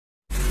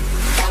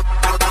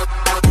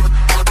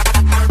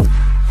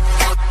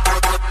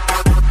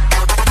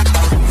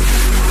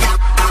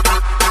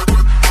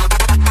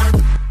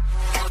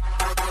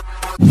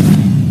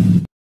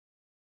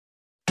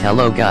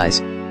Hello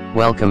guys,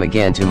 welcome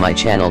again to my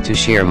channel to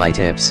share my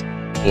tips,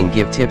 in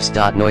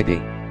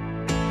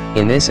givetips.noipi.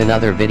 In this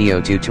another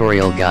video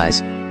tutorial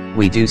guys,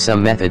 we do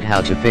some method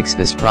how to fix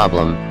this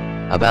problem,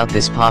 about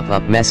this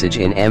pop-up message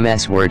in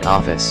MS Word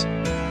Office.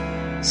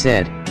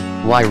 Said,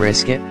 why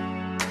risk it?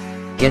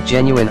 Get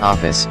genuine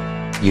Office,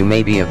 you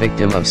may be a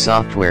victim of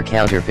software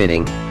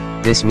counterfeiting.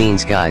 This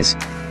means guys,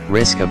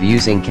 risk of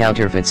using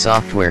counterfeit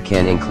software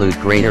can include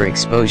greater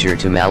exposure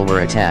to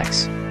malware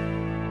attacks,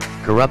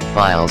 corrupt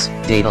files,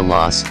 data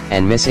loss,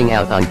 and missing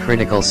out on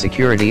critical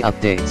security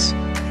updates.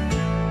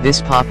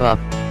 This pop-up,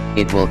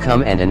 it will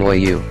come and annoy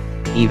you,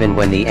 even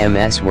when the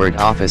MS Word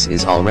Office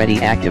is already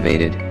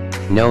activated.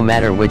 No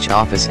matter which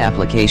Office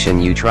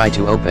application you try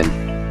to open,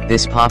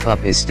 this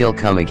pop-up is still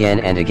come again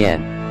and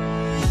again.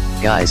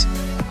 Guys,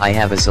 I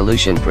have a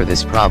solution for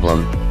this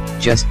problem.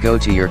 Just go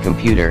to your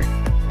computer,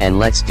 and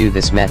let's do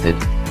this method.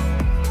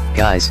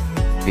 Guys,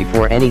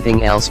 before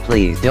anything else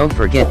please don't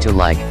forget to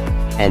like,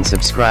 and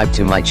subscribe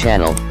to my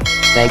channel,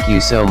 thank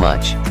you so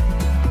much.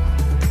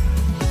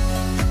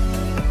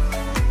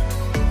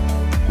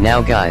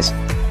 Now guys,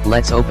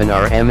 let's open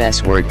our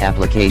MS Word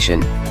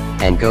application,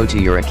 and go to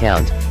your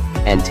account,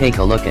 and take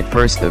a look at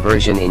first the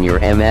version in your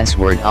MS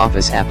Word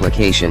Office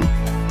application,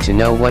 to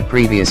know what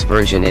previous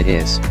version it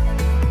is.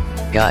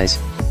 Guys,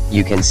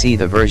 you can see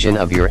the version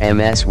of your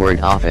MS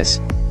Word Office,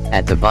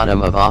 at the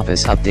bottom of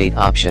Office Update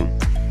option.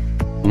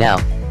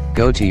 Now,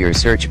 go to your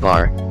search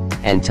bar,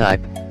 and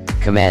type,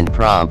 command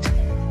prompt,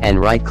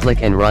 and right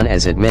click and run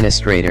as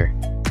administrator.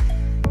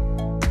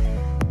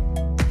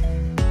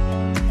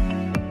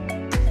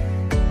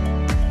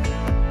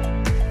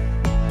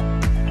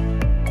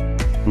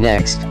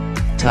 Next,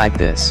 type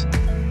this,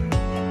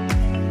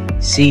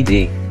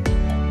 cd,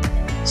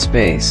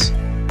 space,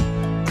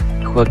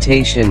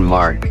 quotation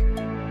mark,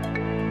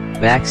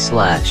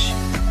 backslash,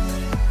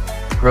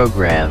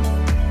 program,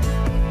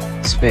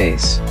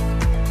 space,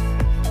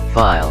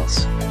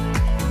 files,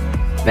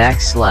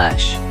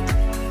 backslash,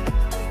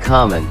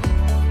 common,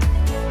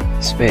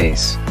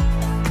 space,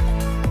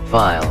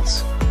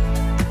 files,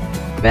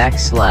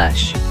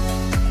 backslash,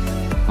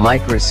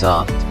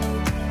 Microsoft,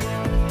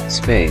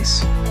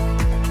 space,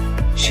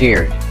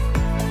 shared,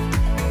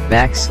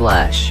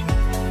 backslash,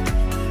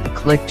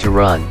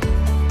 ClickToRun,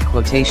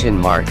 quotation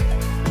mark,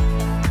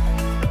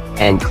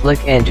 and click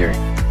enter.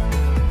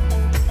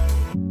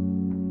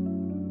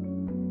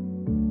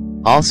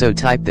 Also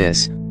type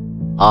this,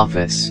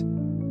 Office,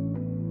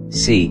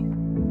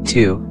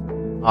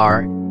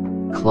 C2R,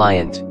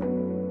 client,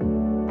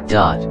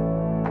 dot,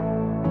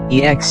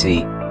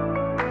 exe,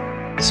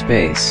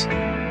 space,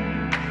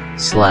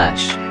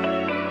 slash,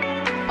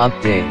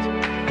 update,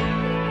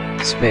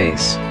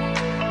 space,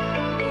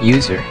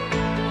 user,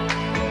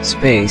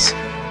 space,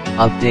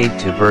 update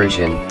to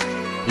version,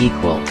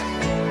 equal,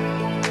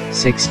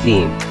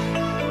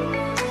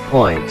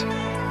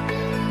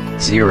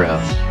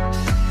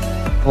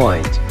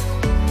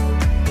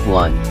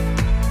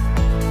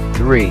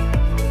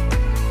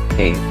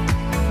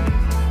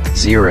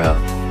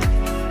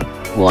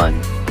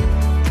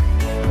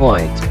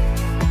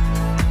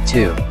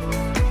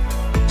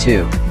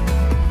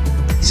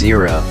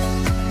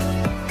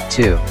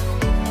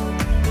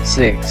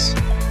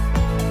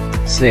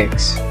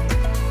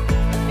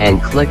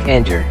 and click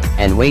enter,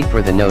 and wait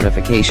for the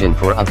notification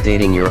for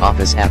updating your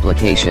Office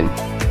application,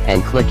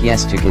 and click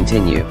yes to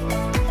continue.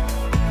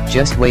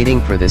 Just waiting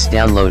for this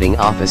downloading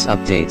Office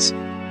updates,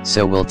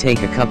 so will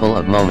take a couple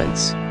of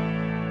moments.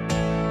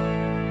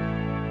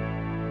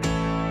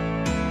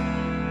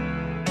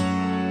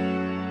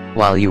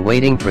 While you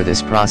waiting for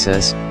this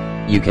process,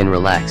 you can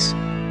relax,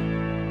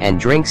 and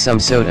drink some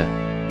soda,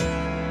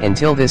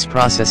 until this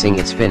processing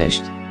is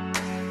finished.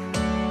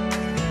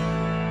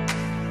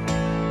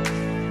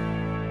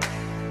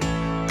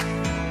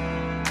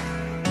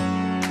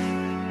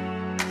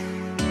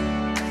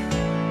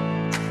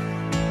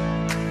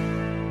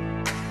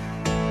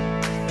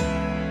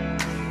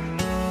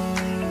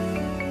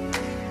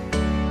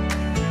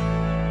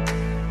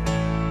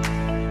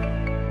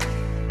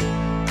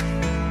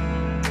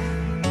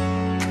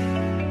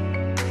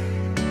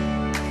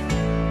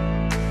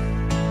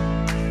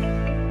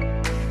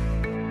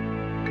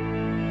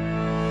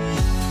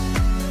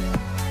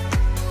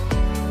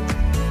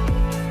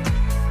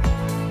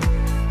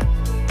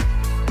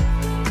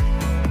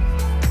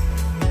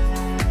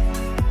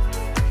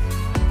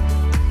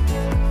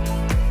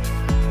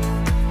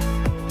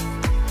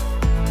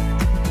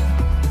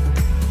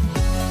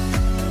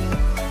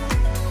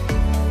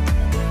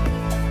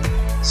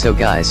 So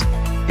guys,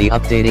 the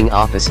updating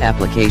Office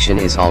application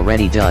is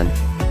already done.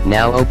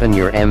 Now open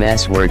your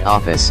MS Word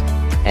Office,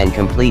 and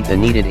complete the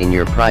needed in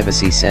your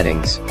privacy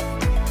settings.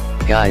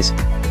 Guys,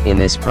 in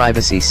this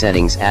privacy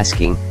settings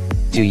asking,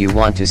 do you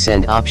want to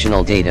send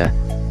optional data,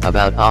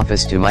 about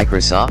Office to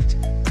Microsoft?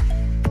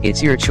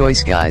 It's your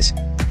choice guys.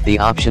 The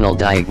optional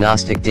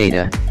diagnostic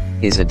data,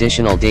 is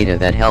additional data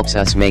that helps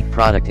us make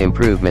product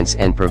improvements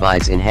and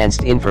provides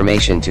enhanced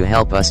information to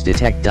help us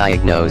detect,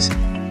 diagnose,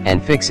 and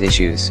fix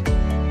issues.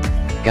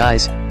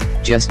 Guys,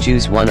 just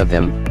choose one of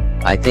them,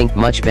 I think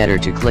much better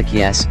to click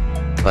yes,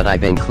 but I've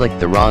been clicked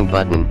the wrong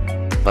button,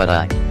 but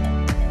I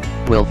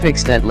will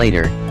fix that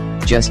later.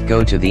 Just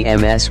go to the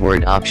MS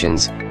Word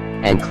options,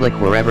 and click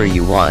wherever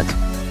you want.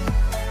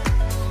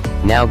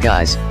 Now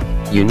guys,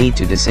 you need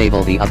to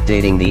disable the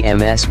updating the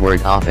MS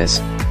Word Office.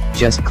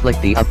 Just click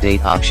the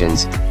update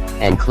options,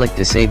 and click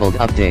disabled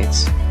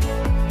updates.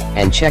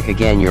 And check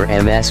again your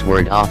MS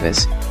Word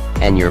Office,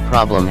 and your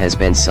problem has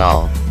been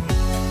solved.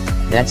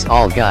 That's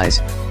all guys,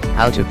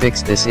 how to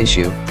fix this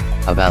issue,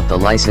 about the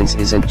license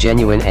isn't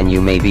genuine and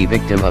you may be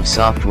victim of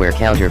software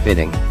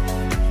counterfeiting.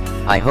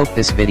 I hope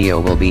this video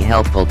will be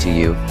helpful to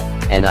you,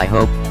 and I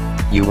hope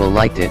you will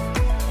liked it,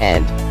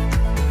 and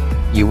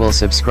you will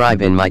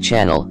subscribe in my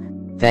channel.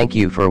 Thank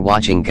you for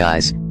watching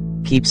guys,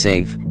 keep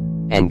safe,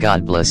 and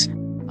God bless.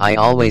 I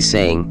always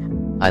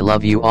saying, I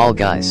love you all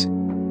guys.